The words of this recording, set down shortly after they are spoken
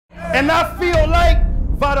And I feel like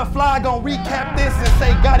Vada Fly gonna recap this and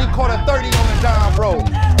say Gotti caught a 30 on the Don Road.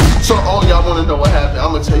 So all y'all wanna know what happened,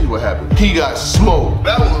 I'm gonna tell you what happened. He got smoked.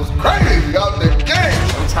 That was crazy out the game.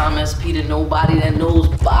 Sometimes SP to nobody that knows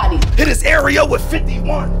body. Hit his area with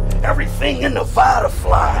 51. Everything in the Vada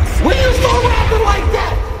Flies. When you start rapping like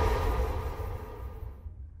that?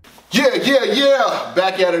 Yeah.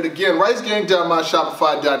 Back at it again.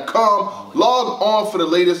 RiceGang.myshopify.com. Log on for the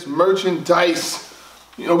latest merchandise.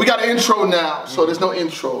 You know, we got an intro now, so there's no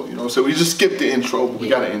intro, you know, so we just skipped the intro, but we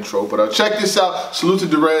got an intro. But check this out. Salute to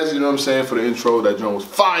Derez, you know what I'm saying, for the intro. That joint was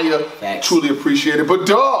fire. Thanks. Truly appreciate it. But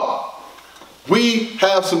dog, we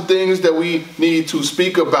have some things that we need to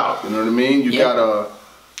speak about, you know what I mean? You got a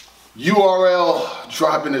URL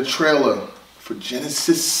dropping a trailer for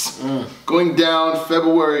Genesis going down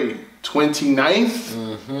February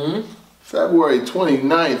 29th. February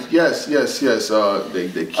 29th, yes.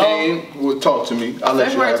 They came, would talk to me. I'll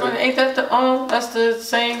let you have it. Ain't that the that's the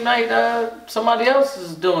same night somebody else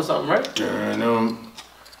is doing something, right? Turn 'em.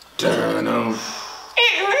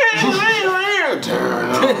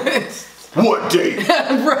 What date?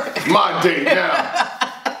 Right. My date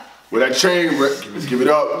now. With that chain red, give it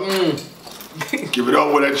up. Give it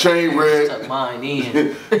up with that chain red. Tuck mine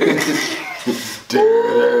in.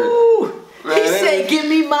 Man, he said, give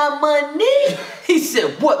me my money. He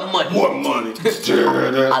said, what money? What money?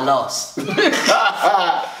 I lost.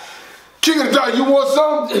 King of the Dot, you want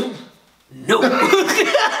something? No. And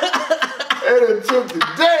it took the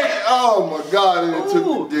date. Oh my God, and it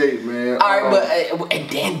took the date, man. All right, but and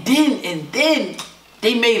then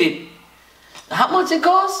they made it. How much it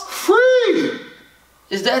cost? Free.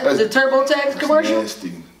 Is that the TurboTax commercial?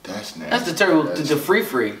 Nasty. That's nasty. That's the turbo. That's the free.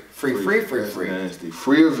 That's nasty.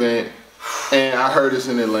 Free event. And I heard this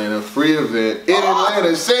in Atlanta. Free event in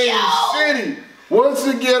Atlanta, same city. Once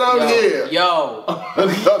again, I'm here. Yo.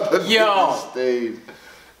 State.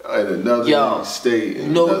 In another state.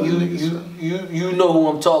 You know who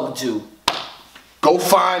I'm talking to. Go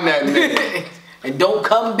find that man. And don't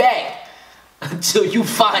come back until you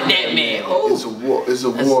find that man. It's a war. It's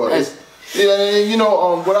a war. Yeah, you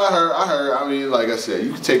know, what I heard, I mean, like I said,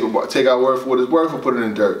 you can take our word for what it's worth or put it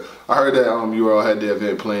in dirt. I heard that URL had the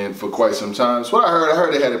event planned for quite some time. So what I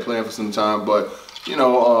heard they had it planned for some time, but you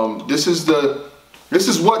know, this is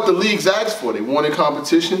what the leagues asked for. They wanted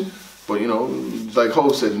competition, but you know, like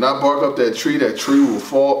Hope said, do not bark up that tree will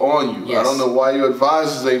fall on you. Yes. I don't know why your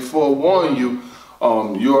advisors ain't forewarning you.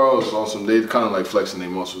 URL is awesome. They kind of like flexing their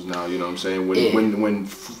muscles now, you know what I'm saying? When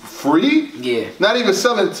free? Yeah. Not even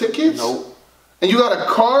selling tickets? Nope. And you got a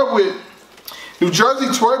card with New Jersey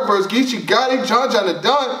Twork versus Geechi Gotti, John the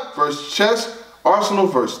Don versus Chess, Arsenal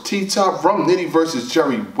versus T-Top, Rum Nitty versus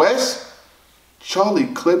Jerry West,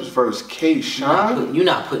 Charlie Clips versus K Shine. You're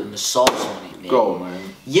not putting the sauce on it, man. Go,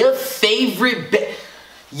 man. Your favorite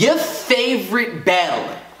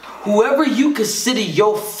battler. Whoever you consider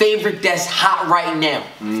your favorite that's hot right now,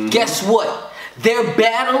 guess what? They're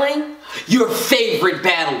battling your favorite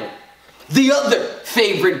battler. The other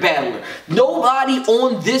favorite battler. Nobody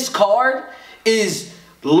on this card is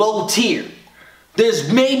low tier.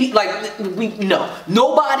 There's maybe,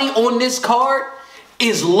 nobody on this card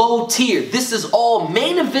is low tier. This is all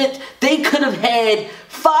main event. They could have had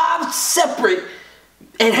 5 separate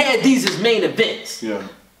and had these as main events. Yeah.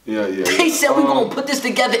 They said we're going to put this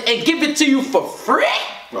together and give it to you for free.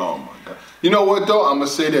 Oh my God. You know what though? I'm going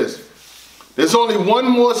to say this. There's only one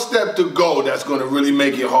more step to go that's going to really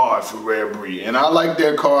make it hard for Rare Breed. And I like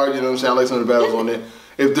their card, you know what I'm saying? I like some of the battles on there.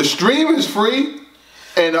 If the stream is free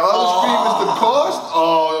and the other stream is the cost,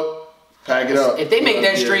 pack it up. If they make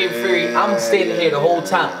that stream free, I'm standing here the whole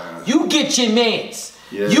time. You get your mans.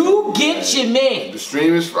 You get your mans. The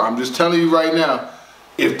stream is free. I'm just telling you right now.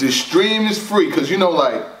 If the stream is free, because you know,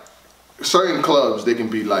 like, certain clubs, they can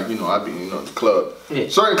be like, you know, the club. Yeah.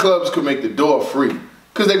 Certain clubs could make the door free,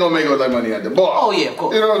 because they're going to make all that money at the bar. Oh, yeah, of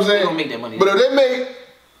course. You know what I'm saying? They're going to make that money. But if they make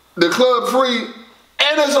the club free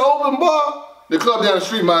and it's an open bar, the club down the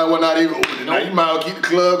street might well not even open tonight. You might well keep the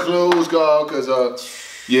club closed, because,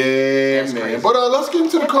 yeah, that's man. Crazy. But let's get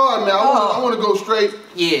into the card now. I want to go straight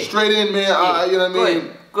in, man. You know what I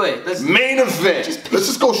mean? Go ahead. Main event. Let's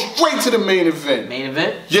just go straight to the main event. Main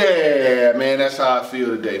event? Yeah, man. That's how I feel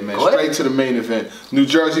today, man. Straight to the main event. New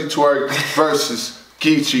Jersey Twork versus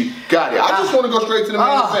Geechi Gotti. I just want to go straight to the main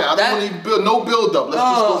event. I don't want to build no build up. Let's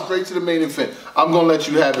just go straight to the main event. I'm gonna let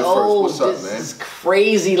you have it first. What's up, man? This is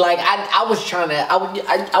crazy. Like I was trying to.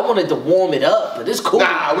 I wanted to warm it up, but it's cool.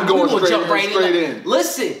 Nah, we going straight in.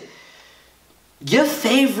 Listen, your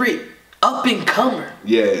favorite up and comer.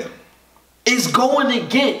 Yeah. Is going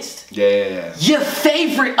against your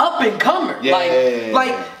favorite up and comer.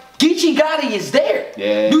 Like Geechi Gotti is there.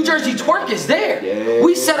 Yeah. New Jersey Twork is there. Yeah.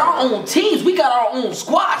 We set our own teams. We got our own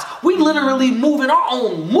squads. We literally moving our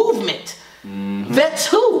own movement. Vets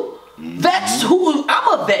who? Vets who?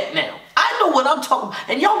 I'm a vet now. I know what I'm talking about.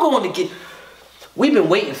 And y'all going to get... We've been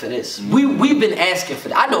waiting for this. We've been asking for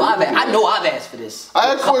this. I know I've asked for this.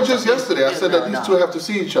 I asked for it just yesterday. I said that these two have to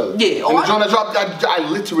see each other. Yeah. And the joint I dropped, I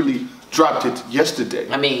literally dropped it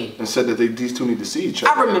yesterday. I mean, and said that these two need to see each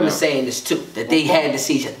other. I remember saying this too, that they had to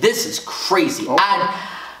see each other. This is crazy. Okay.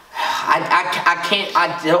 I can't.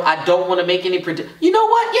 I don't want to make any prediction. You know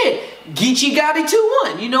what? Yeah, Geechi Gotti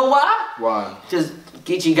 2-1. You know why? Why? Because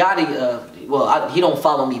Geechi Gotti, he don't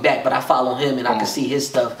follow me back, but I follow him and I can see his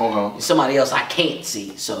stuff. Somebody else I can't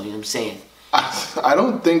see. So you know what I'm saying. I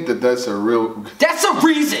don't think that's a real. That's a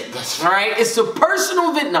reason. All right, it's a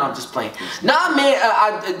personal event. No, I'm just playing. Nah,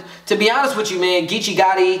 man. To be honest with you, man, Geechi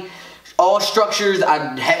Gotti, all structures.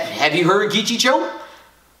 Have you heard Geechi choke?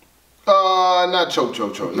 Not choke.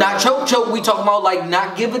 Not choke. We talking about like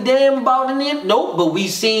not give a damn about it. Nope. But we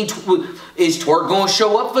seen is Twork gonna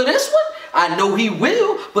show up for this one? I know he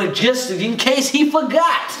will, but just in case he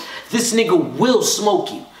forgot, this nigga will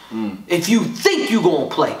smoke you. If you think you gonna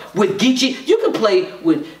play with Geechi, you can play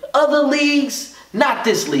with other leagues, not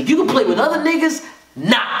this league. You can play with other niggas,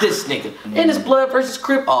 not this nigga. And it's Blood versus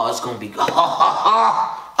Crip. Oh, it's gonna be. I'm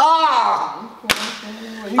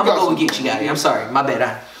gonna go with Geechi Gotti. I'm sorry, my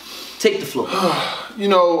bad. Take the floor. You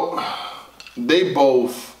know, they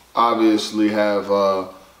both obviously have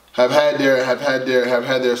had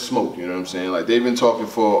their smoke. You know what I'm saying? Like they've been talking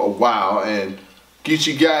for a while, and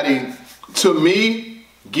Geechi Gotti, to me,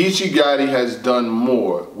 Geechi Gotti has done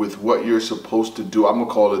more with what you're supposed to do. I'm gonna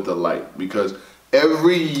call it the light, because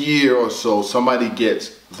every year or so somebody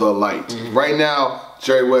gets the light. Right now,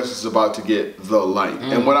 Jerry West is about to get the light,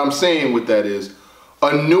 and what I'm saying with that is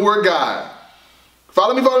a newer guy.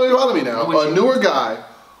 Follow me now. A newer guy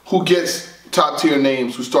who gets top tier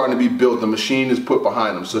names who's starting to be built. The machine is put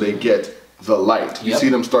behind them, so they get the light. You see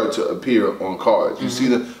them start to appear on cards. You see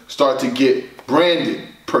them start to get branded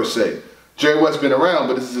per se. Jerry West's been around,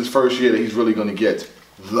 but this is his first year that he's really going to get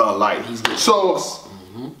the light. So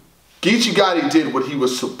Geechi Gotti did what he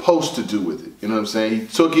was supposed to do with it. You know what I'm saying? He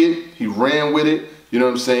took it, he ran with it. You know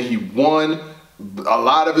what I'm saying? He won a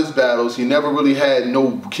lot of his battles. He never really had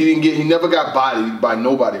he never got bodied by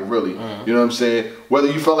nobody really. You know what I'm saying?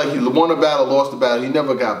 Whether you felt like he won a battle, lost a battle, he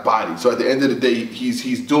never got bodied. So at the end of the day,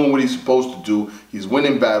 he's doing what he's supposed to do. He's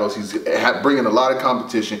winning battles. He's bringing a lot of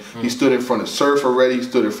competition. He stood in front of Surf already. He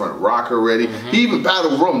stood in front of Rock already. He even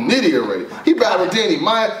battled Rum Nitty already. He battled Danny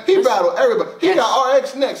Maya. He battled everybody. He got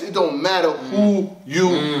RX next. It don't matter who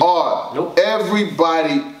you are.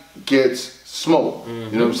 Everybody gets smoke. You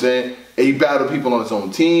know what I'm saying? He battled people on his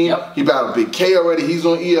own team. He battled Big K already. He's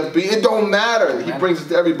on EFB. It don't matter. He brings it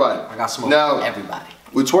to everybody. I got smoke now, from everybody.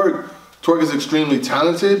 With Twork is extremely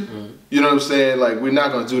talented. You know what I'm saying? Like, we're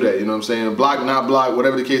not going to do that. You know what I'm saying? Block, not block,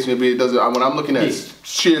 whatever the case may be. It doesn't. When I'm looking at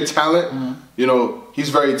sheer talent, you know, he's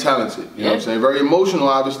very talented. You know what I'm saying? Very emotional,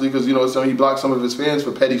 obviously, because, you know, he blocks some of his fans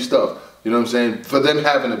for petty stuff. You know what I'm saying? For them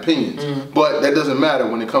having opinions. But that doesn't matter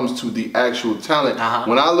when it comes to the actual talent.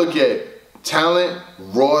 When I look at talent,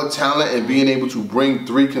 raw talent, and being able to bring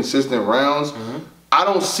 3 consistent rounds, I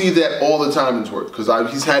don't see that all the time in Twork, because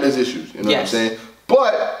he's had his issues. You know what I'm saying?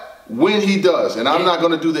 But when he does, and I'm not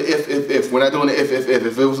going to do the if. We're not doing the if.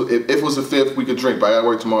 If it was a fifth, we could drink, but I got to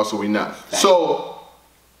work tomorrow, so we're not. So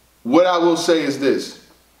what I will say is this.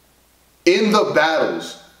 In the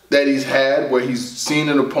battles that he's had, where he's seen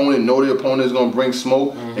an opponent, know the opponent is going to bring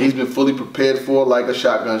smoke, and he's been fully prepared for, like a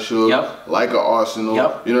Shotgun should, like an Arsenal,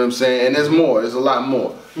 you know what I'm saying? And there's more, there's a lot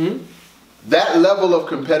more. That level of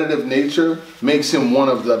competitive nature makes him one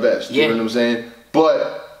of the best, you know what I'm saying?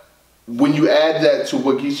 But when you add that to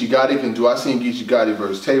what Geechi Gotti can do, I seen Geechi Gotti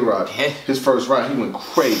versus Twork, his first round, he went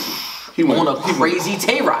crazy. He went on a crazy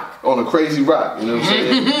Twork. On a crazy rock, you know what I'm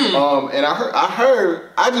saying? And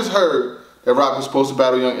I just heard that Rock was supposed to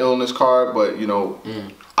battle Young Ill on this card, but you know,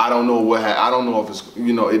 I don't know what happened. I don't know if it's,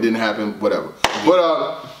 you know, it didn't happen, whatever.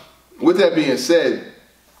 But with that being said,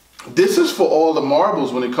 this is for all the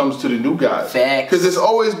marbles when it comes to the new guys. Facts. Because there's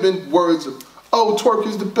always been words of, oh, Twork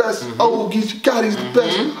is the best. Oh, Geechi Gotti's the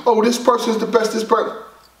best. Oh, this person's the best.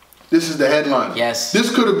 This is the headline. Yes. This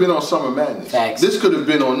could have been on Summer Madness. Facts. This could have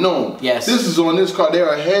been on Gnome. Yes. This is on this card. They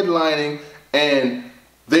are headlining, and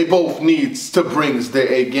they both need to bring their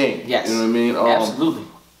A game. Yes. You know what I mean? Absolutely.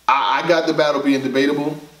 I got the battle being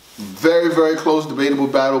debatable. Very, very close debatable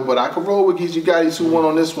battle, but I could roll with Geechi Gotti 2-1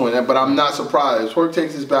 on this one, but I'm not surprised. If Twork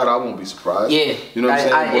takes this battle, I won't be surprised. Yeah. You know what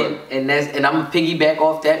I'm saying? And I'm going to piggyback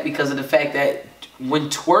off that because of the fact that when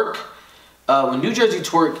Twork when New Jersey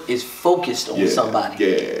Twork is focused on somebody.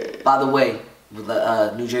 Yeah. By the way,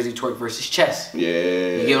 New Jersey Twork versus Chess. Yeah.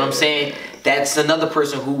 You get what I'm saying? That's another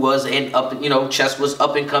person who was Chess was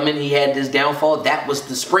up and coming. He had this downfall. That was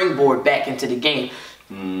the springboard back into the game.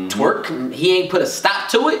 Twork, he ain't put a stop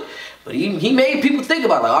to it, but he made people think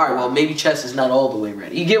about, like, all right, well, maybe Chess is not all the way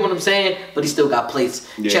ready. You get what I'm saying? But he still got plates.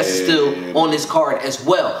 Chess is still on this card as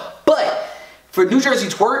well. But for New Jersey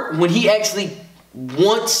Twork, when he actually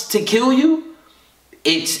wants to kill you,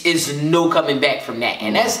 it's no coming back from that.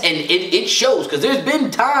 And it shows, because there's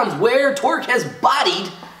been times where Twork has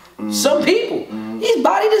bodied some people. He's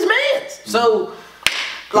bodied his mans. So,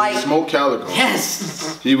 like, Smoke Calico.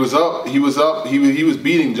 Yes. He was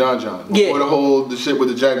beating John. Before the shit with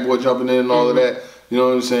the Jack Boy jumping in and all of that. You know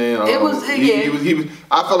what I'm saying? It was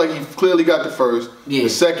I felt like he clearly got the first. The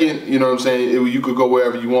second, you know what I'm saying, you could go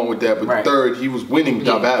wherever you want with that. But the third, he was winning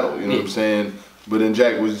the battle. You know what I'm saying? But then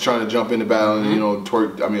Jack was trying to jump in the battle,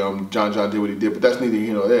 and John did what he did. But that's neither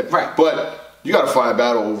here nor there. Right. But you got a fire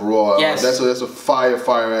battle overall. Yes. That's a fire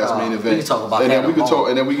ass main event. We can talk about that.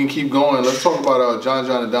 And then we can keep going. Let's talk about John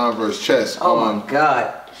and Don versus Chess. Oh my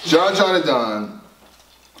God. John and Don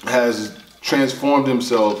has transformed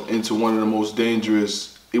himself into one of the most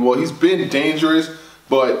dangerous. Well, he's been dangerous,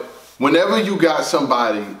 but whenever you got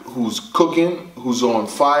somebody who's cooking, who's on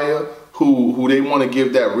fire, who they want to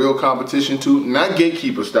give that real competition to, not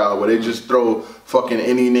gatekeeper style where they just throw fucking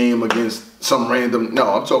any name against some random.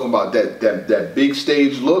 No, I'm talking about that big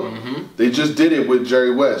stage look. They just did it with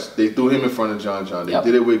Jerry West. They threw him in front of John. They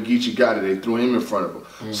did it with Geechi Gotti. They threw him in front of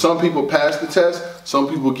him. Some people pass the test. Some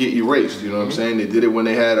people get erased. You know what I'm saying? They did it when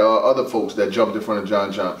they had other folks that jumped in front of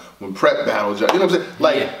John. When Prep battled John. You know what I'm saying?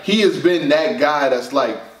 Like, he has been that guy that's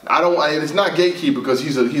like, it's not gatekeeper because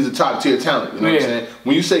he's a top tier talent. You know what I'm saying?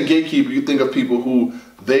 When you say gatekeeper, you think of people who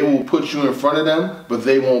they will put you in front of them, but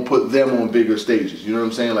they won't put them on bigger stages. You know what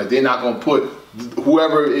I'm saying? Like, they're not gonna put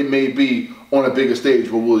whoever it may be on a bigger stage,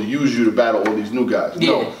 but will use you to battle all these new guys.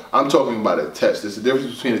 No, I'm talking about a test. There's a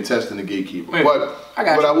difference between a test and a gatekeeper. But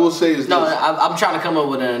what I will say is I'm trying to come up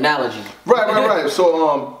with an analogy. Right.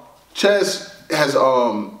 So Chess has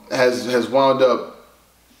wound up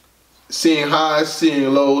seeing highs,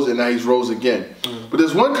 seeing lows, and now he's rose again. But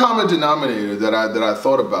there's one common denominator that I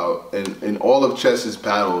thought about in all of Chess's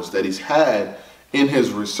battles that he's had in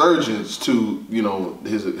his resurgence to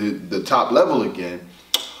the top level again.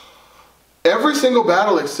 Every single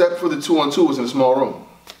battle except for the 2-on-2 was in a small room.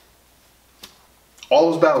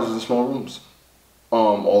 All those battles was in small rooms.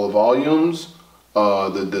 All the volumes.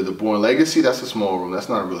 The Born Legacy, that's a small room. That's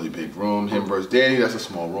not a really big room. Him versus Danny, that's a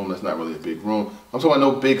small room. That's not really a big room. I'm talking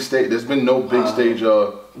about no big stage. There's been no big stage.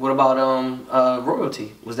 What about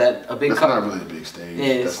Royalty? Was that a big? That's not really a big stage.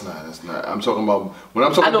 Yeah, that's not. I'm talking about when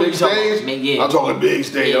I'm talking big stage. I'm talking big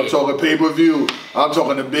stage. I'm talking pay-per-view. I'm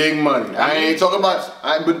talking the big money. I ain't talking about.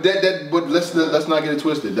 But let's not get it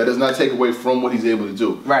twisted. That does not take away from what he's able to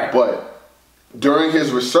do. Right. But during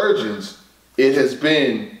his resurgence, it has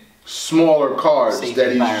been smaller cards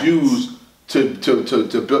that he's used to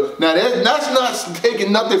build. Now that's not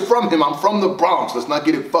taking nothing from him. I'm from the Bronx. Let's not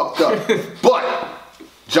get it fucked up. But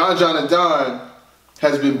John and Don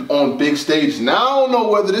has been on big stage. Now I don't know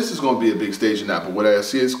whether this is going to be a big stage or not. But what I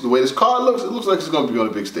see is the way this card looks. It looks like it's going to be on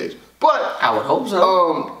a big stage. But I would hope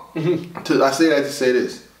so. I say that to say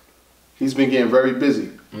this. He's been getting very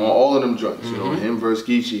busy on all of them joints. You know, him versus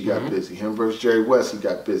Geechi, he got busy. Him versus Jerry West, he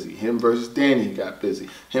got busy. Him versus Danny, he got busy.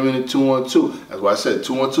 Him in the 2-on-2. That's why I said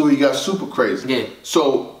 2-on-2, he got super crazy. Yeah.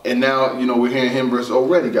 So, and now, we're hearing him versus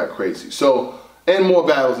already got crazy. So, and more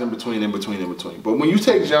battles in between. But when you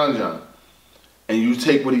take John, and you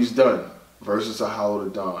take what he's done versus a Hollow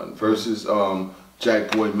to Dawn, versus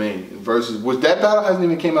Jack Boy Maine, versus, which that battle hasn't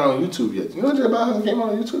even came out on YouTube yet. You know that battle hasn't came out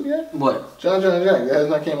on YouTube yet? What? John and Jack, that has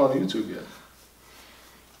not came out on YouTube yet.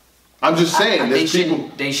 I'm just saying, there's people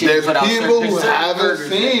who haven't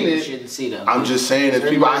seen it. I'm just saying, there's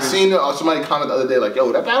people. I seen somebody comment the other day like,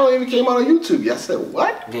 "Yo, that battle even came out on YouTube." I said,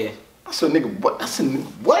 "What?" Yeah. I said, "Nigga, what?" I said,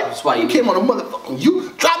 "What?" That's why you came on a motherfucking you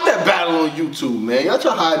drop that battle on YouTube, man. Y'all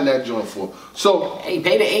try hiding that joint for. So hey,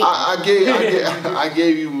 pay the 8. I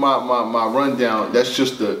gave you my rundown. That's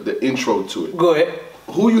just the intro to it. Go ahead.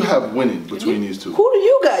 Who you have winning between these two? Who do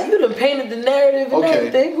you got? You done painted the narrative and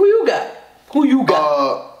everything. Who you got? Who you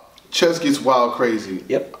got? Chess gets wild crazy.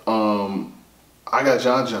 Yep. I got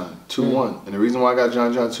John 2-1. And the reason why I got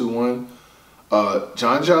John 2-1,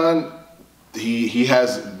 John, he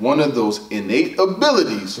has one of those innate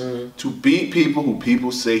abilities to beat people who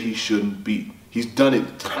people say he shouldn't beat. He's done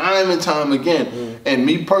it time and time again. And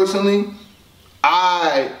me personally,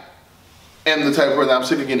 I am the type of person, I'm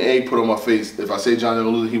sick of getting egg put on my face. If I say John John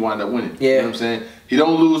lose, he wind up winning. Yeah. You know what I'm saying? He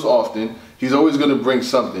don't lose often. He's always gonna bring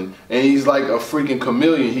something. And he's like a freaking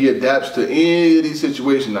chameleon. He adapts to any of these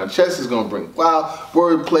situations. Now Chess is gonna bring wild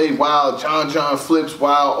wordplay, wild John flips,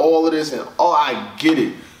 wild all of this, and I get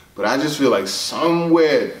it. But I just feel like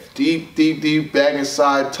somewhere deep back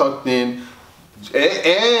inside, tucked in,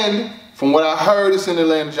 and from what I heard, it's in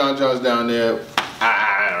Atlanta. John John's down there.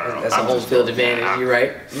 I don't know. That's a home field advantage. You're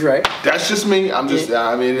right. You're right. That's just me. I'm just.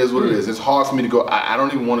 I mean, it is what it is. It's hard for me to go. I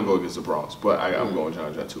don't even want to go against the Bronx, but I'm going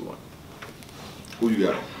John 2-1. Who you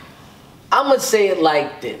got? I'm gonna say it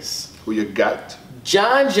like this. Who you got?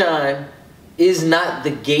 John is not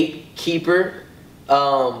the gatekeeper,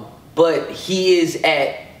 but he is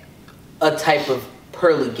at a type of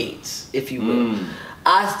pearly gates, if you will.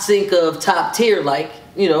 I think of top tier like,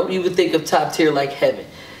 you would think of top tier like heaven.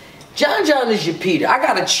 John is your Peter. I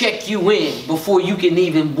gotta check you in before you can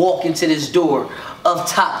even walk into this door of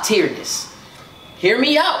top tierness. Hear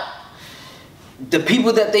me out. The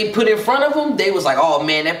people that they put in front of him, they was like, oh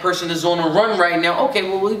man, that person is on a run right now. Okay,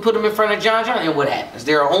 well, we put him in front of John, and what happens?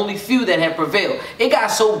 There are only few that have prevailed. It got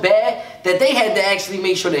so bad that they had to actually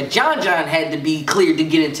make sure that John had to be cleared to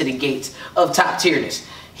get into the gates of top tierness.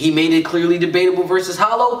 He made it clearly debatable versus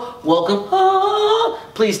Hollow.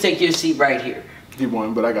 Welcome. Please take your seat right here. Keep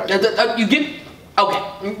on, but I got you. You get,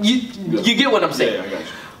 okay, you get what I'm saying. Yeah, I got you.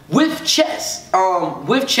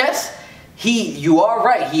 With Chess, you are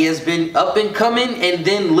right. He has been up and coming, and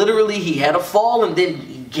then literally he had a fall, and then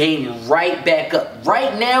he came right back up.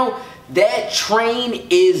 Right now, that train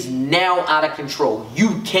is now out of control.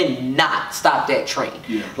 You cannot stop that train.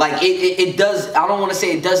 Yeah. Like it does. I don't want to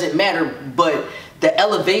say it doesn't matter, but the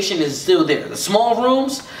elevation is still there. The small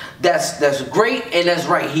rooms, that's great, and that's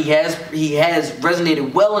right. He has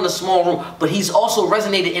resonated well in a small room, but he's also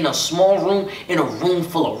resonated in a small room in a room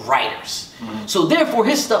full of writers. So therefore,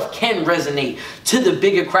 his stuff can resonate to the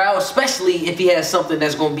bigger crowd, especially if he has something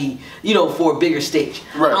that's going to be, for a bigger stage.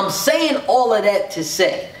 Right. I'm saying all of that to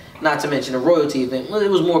say, not to mention a royalty event. Well, it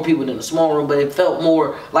was more people in the small room, but it felt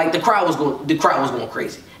more like the crowd was going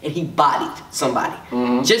crazy, and he bodied somebody.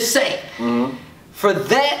 Just saying. For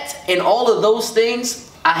that and all of those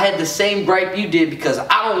things, I had the same gripe you did because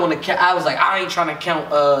I don't want to count. I was like, I ain't trying to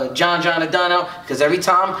count John and Don out because every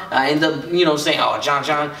time I end up, saying, oh,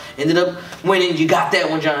 John ended up winning. You got that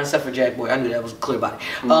one, John, except for Jack Boy. I knew that was a clear body.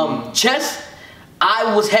 Chess,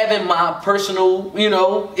 I was having my personal,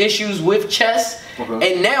 issues with Chess,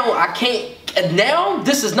 and now I can't. Now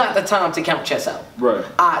this is not the time to count Chess out. Right.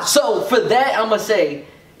 So for that, I'm gonna say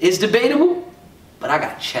it's debatable, but I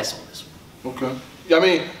got Chess on this one. Okay. I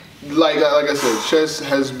mean, like I said, Chess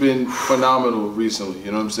has been phenomenal recently.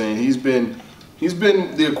 You know what I'm saying? He's been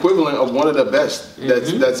the equivalent of one of the best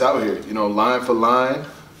that's out here. Line for line.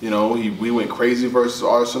 We went crazy versus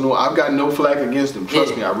Arsenal. I've got no flack against him.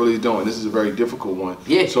 Trust me, I really don't. This is a very difficult one.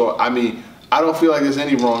 Yeah. So I mean, I don't feel like there's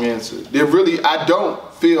any wrong answer. I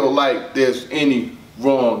don't feel like there's any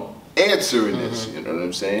wrong answer in this. You know what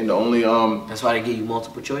I'm saying? The only that's why they give you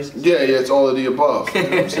multiple choices. Yeah, it's all of the above. You know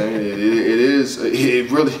what I'm saying? It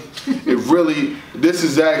really this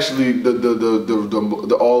is actually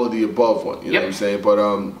the all of the above one. You know what I'm saying? But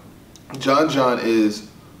John is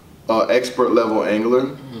expert level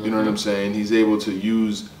angler. You know what I'm saying? He's able to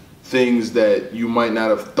use things that you might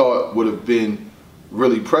not have thought would have been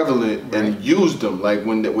really prevalent and used them, like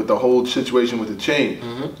with the whole situation with the chain.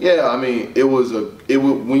 Yeah, I mean,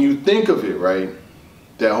 when you think of it, right,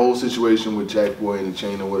 that whole situation with Jack Boy and the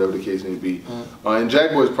chain or whatever the case may be, and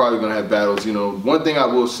Jack Boy is probably gonna have battles. One thing I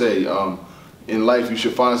will say, in life you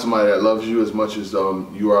should find somebody that loves you as much as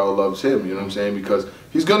URL loves him. You know what I'm saying? Because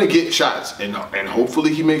he's gonna get shots, and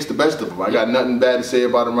hopefully he makes the best of them. I got nothing bad to say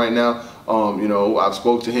about him right now. I've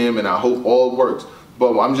spoke to him, and I hope all works.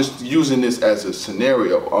 But I'm just using this as a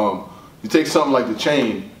scenario. You take something like the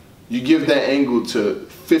chain, you give that angle to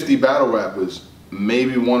 50 battle rappers,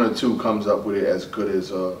 maybe one or two comes up with it as good as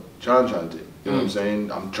John did. You know what I'm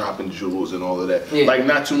saying? I'm dropping jewels and all of that. Yeah. Like,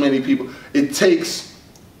 not too many people. It takes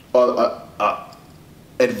a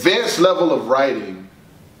advanced level of writing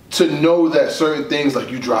to know that certain things,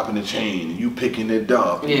 like you dropping the chain, and you picking it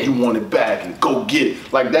up, and you want it back, and go get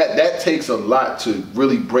it. Like that takes a lot to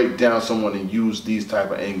really break down someone and use these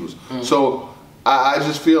type of angles. So I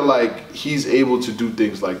just feel like he's able to do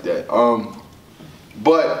things like that.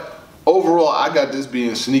 But overall, I got this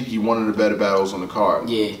being sneaky one of the better battles on the card.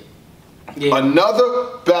 Yeah.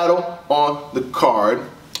 Another battle on the card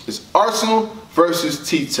is Arsenal versus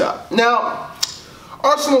T-Top. Now,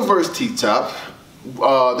 Arsenal versus T-Top,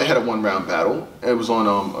 they had a one-round battle. It was on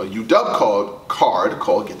a UW card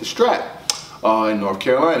called Get the Strap in North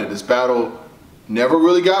Carolina. This battle never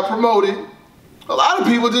really got promoted. A lot of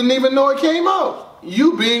people didn't even know it came out.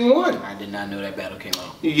 You being one. I did not know that battle came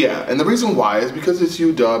out. Yeah, and the reason why is because it's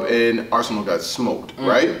UW and Arsenal got smoked,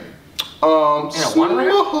 right? In a one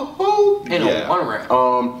round? In a one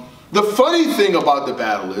round. The funny thing about the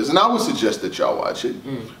battle is, and I would suggest that y'all watch it,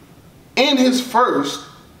 in his first,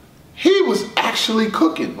 he was actually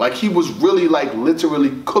cooking. Like, he was really, like,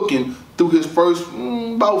 literally cooking through his first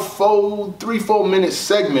about 3-4 minute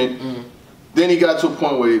segment. Then he got to a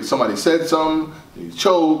point where somebody said something, and he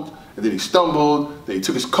choked, and then he stumbled, then he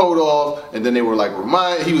took his coat off, and then they were like,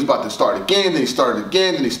 he was about to start again, then he started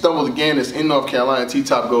again, then he stumbled again. It's in North Carolina.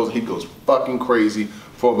 T-Top goes, and he goes fucking crazy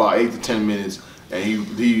for about 8 to 10 minutes, and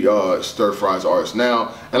he stir fries artists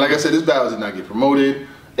now. And like I said, this battle did not get promoted.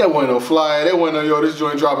 There wasn't no flyer. There wasn't no, yo, this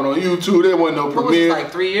joint dropping on YouTube. There wasn't no premiere. What was it,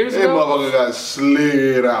 like 3 years ago? That motherfucker got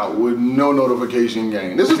slid out with no notification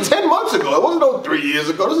gang. This was 10 months ago. It wasn't no 3 years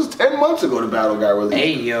ago. This is 10 months ago the battle got released.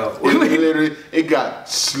 Hey, yo. It got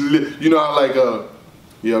slid. You know how, like,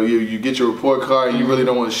 you know, you get your report card and you really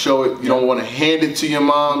don't want to show it. You don't want to hand it to your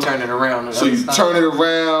mom. Turn it around. So you turn it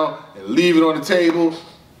around and leave it on the table.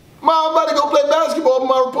 Mom, I'm about to go play basketball, but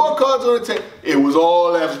my report cards on the table. It was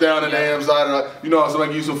all left down in the damn side. You know how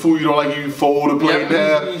somebody gives you some food you don't like, you fold the plate in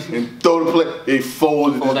half and throw the plate. They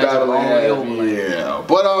folded this battle in half. Yeah.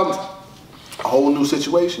 But a whole new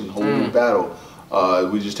situation, whole new battle.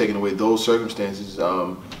 We just taking away those circumstances.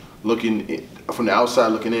 Looking from the outside,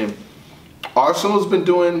 looking in. Arsenal's been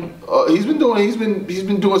doing. He's been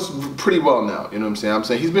doing pretty well now. You know what I'm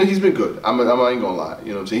saying? He's been good. I ain't gonna lie. You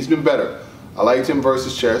know what I'm saying? He's been better. I liked him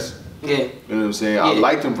versus Chess. Yeah. You know what I'm saying? Yeah. I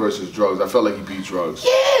liked him versus Drugs. I felt like he beat Drugs.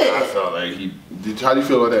 Yeah. I felt like he did. How do you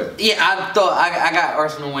feel about that? Yeah, I thought I got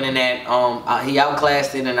Arsenal winning that. He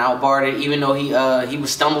outclassed it and outbarred it, even though he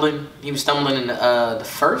was stumbling. He was stumbling in the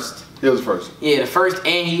first. He was the first. Yeah, the first,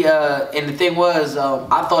 and he and the thing was,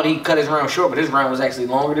 I thought he cut his round short, but his round was actually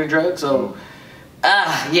longer than Drugs. So,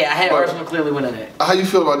 yeah, I had Arsenal clearly winning that. How you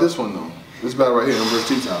feel about this one though? This battle right here, him versus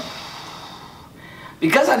T-Top.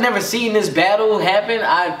 Because I've never seen this battle happen,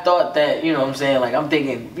 I thought that, you know what I'm saying, like, I'm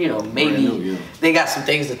thinking, you know, maybe they got some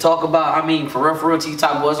things to talk about. I mean, for real,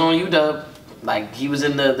 T-Top was on UW. Like, he was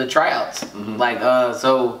in the tryouts. Like,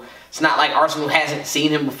 so it's not like Arsenal hasn't seen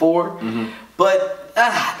him before. But,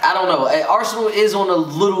 I don't know. Arsenal is on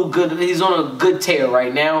he's on a good tear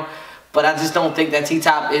right now. But I just don't think that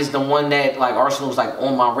T-Top is the one that, like, Arsenal's, like,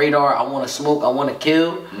 on my radar. I want to smoke. I want to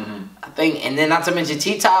kill. I think, and then not to mention,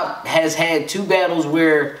 T-Top has had 2 battles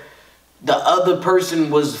where the other person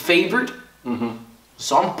was favored.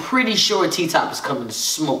 So I'm pretty sure T-Top is coming to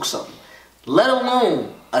smoke something. Let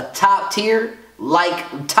alone a top tier,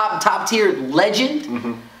 like top tier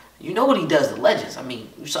legend. You know what he does to legends. I mean,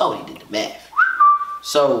 you saw what he did to Math.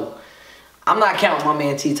 So I'm not counting my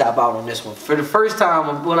man T-Top out on this one. For the first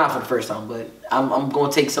time, well, not for the first time, but I'm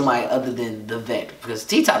going to take somebody other than the vet. Because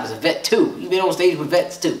T-Top is a vet too. He's been on stage with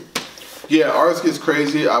vets too. Yeah, ours gets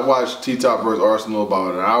crazy. I watched T-Top versus Arsenal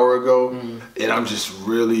about an hour ago, and I'm just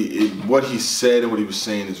really, what he said and what he was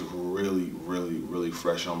saying is really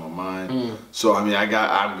fresh on my mind. So, I mean,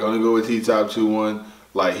 I'm going to go with T-Top 2-1.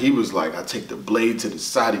 Like, he was like, I take the blade to the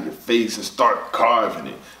side of your face and start carving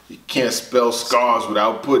it. You can't spell scars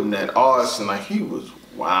without putting that arse. And, like, he was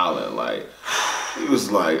wilding. Like, he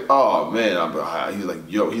was like, oh, man. He's like,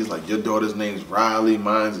 yo, your daughter's name's Riley.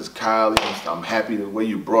 Mine's is Kylie. I'm happy the way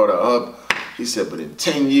you brought her up. He said, but in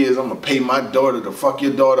 10 years, I'm going to pay my daughter to fuck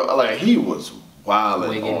your daughter. Like, he was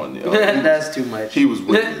wilding on it. That's too much. He was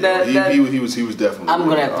wicked. He was definitely. I'm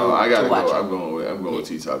going to have to I gotta watch go. it. I'm going with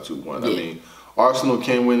T-Top 2-1. I mean, Arsenal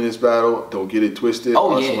can win this battle. Don't get it twisted.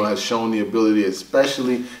 Arsenal has shown the ability,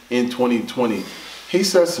 especially in 2020. He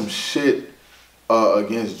said some shit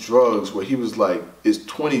against Drugs where he was like, it's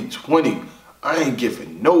 2020. I ain't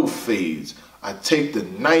giving no fades. I take the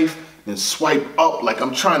knife and swipe up like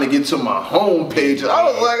I'm trying to get to my home page. I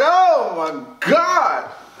was like, oh my God.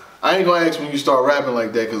 I ain't gonna ask when you start rapping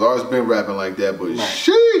like that because ours been rapping like that, but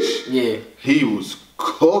sheesh. Yeah. He was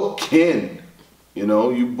cooking. You know,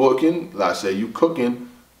 you booking, like I say, you cooking,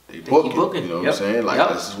 they booking. You know what I'm saying? Like,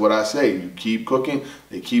 this is what I say. You keep cooking,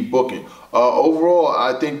 they keep booking. Overall,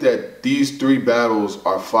 I think that these 3 battles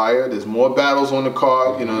are fire. There's more battles on the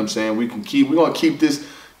card. You know what I'm saying? We're gonna keep this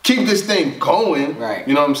thing going. Right.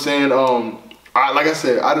 You know what I'm saying? Like I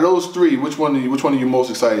said, out of those 3, which one are you most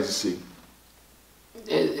excited to see?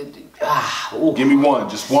 Give me one,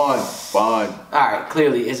 just one. Fine. All right,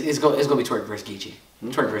 clearly it's gonna be Twork versus Geechi.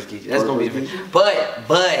 Twork versus Geechi. That's gonna be. But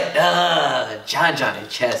John and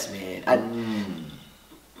Chess, man.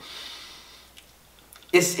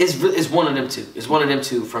 It's one of them two. It's one of them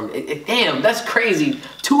two from. Damn, that's crazy.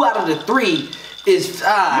 2 out of the 3 is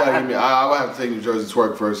I would have to take New Jersey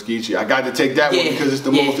Twork versus Geechi. I got to take that one because it's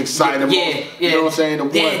the most exciting. You know what I'm saying? The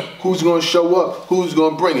one who's gonna show up, who's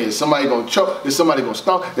gonna bring it. Is somebody gonna choke? Is somebody gonna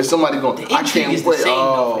stomp? Is somebody gonna? I can't wait. The same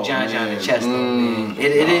though for John and Chester. Man.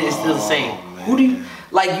 It is still the same. Who do you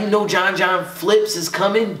like? You know, John flips is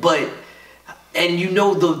coming, but. And you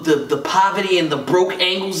know the poverty and the broke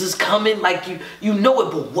angles is coming, like you know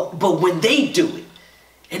it, but when they do it,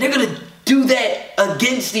 and they're gonna do that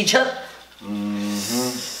against each other.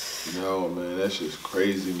 No man, that's just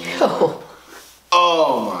crazy, man. Yo.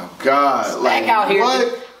 Oh my God! Like out here,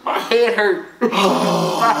 what? My head hurt.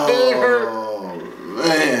 My head hurt. Oh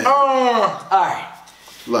man. All right.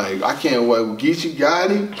 Like I can't wait. Geechi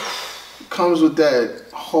Gotti comes with that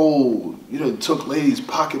whole, you know, took ladies'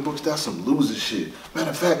 pocketbooks. That's some loser shit.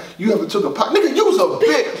 Matter of fact, you ever took a pocket? Nigga, you was a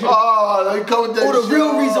bitch. Oh, they come with that. The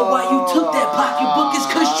real reason why you took that pocketbook is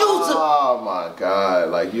cause you was a. Oh my God!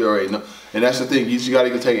 Like you already know. And that's the thing. You just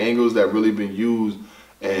gotta take angles that really been used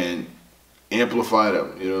and amplify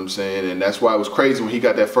them. You know what I'm saying? And that's why it was crazy when he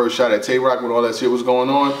got that first shot at Twork when all that shit was going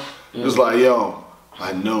on. It was like, yo,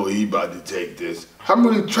 I know he about to take this. I'm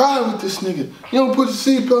really trying with this nigga. You don't put your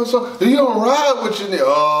seatbelts on. You don't ride with your nigga.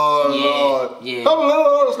 Oh Lord. Yeah. I don't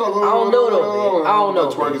know though. I don't know.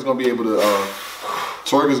 Twork is gonna be able to.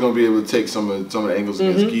 Twork is gonna be able to take some of the angles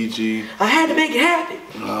against Geechi. I had to make it happen.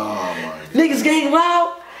 Oh my God. Niggas getting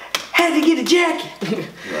loud. Had to get a jacket.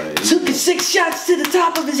 Right. Took 6 shots to the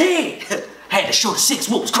top of his head. Had to show the 6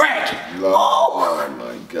 moves cracking. Oh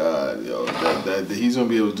my God, yo, that he's gonna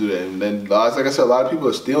be able to do that. And then, like I said, a lot of people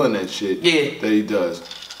are stealing that shit. That he does.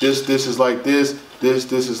 This is like this.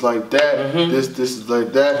 This is like that. This is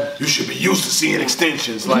like that. You should be used to seeing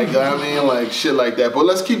extensions, like I mean, like shit like that. But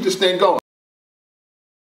let's keep this thing going.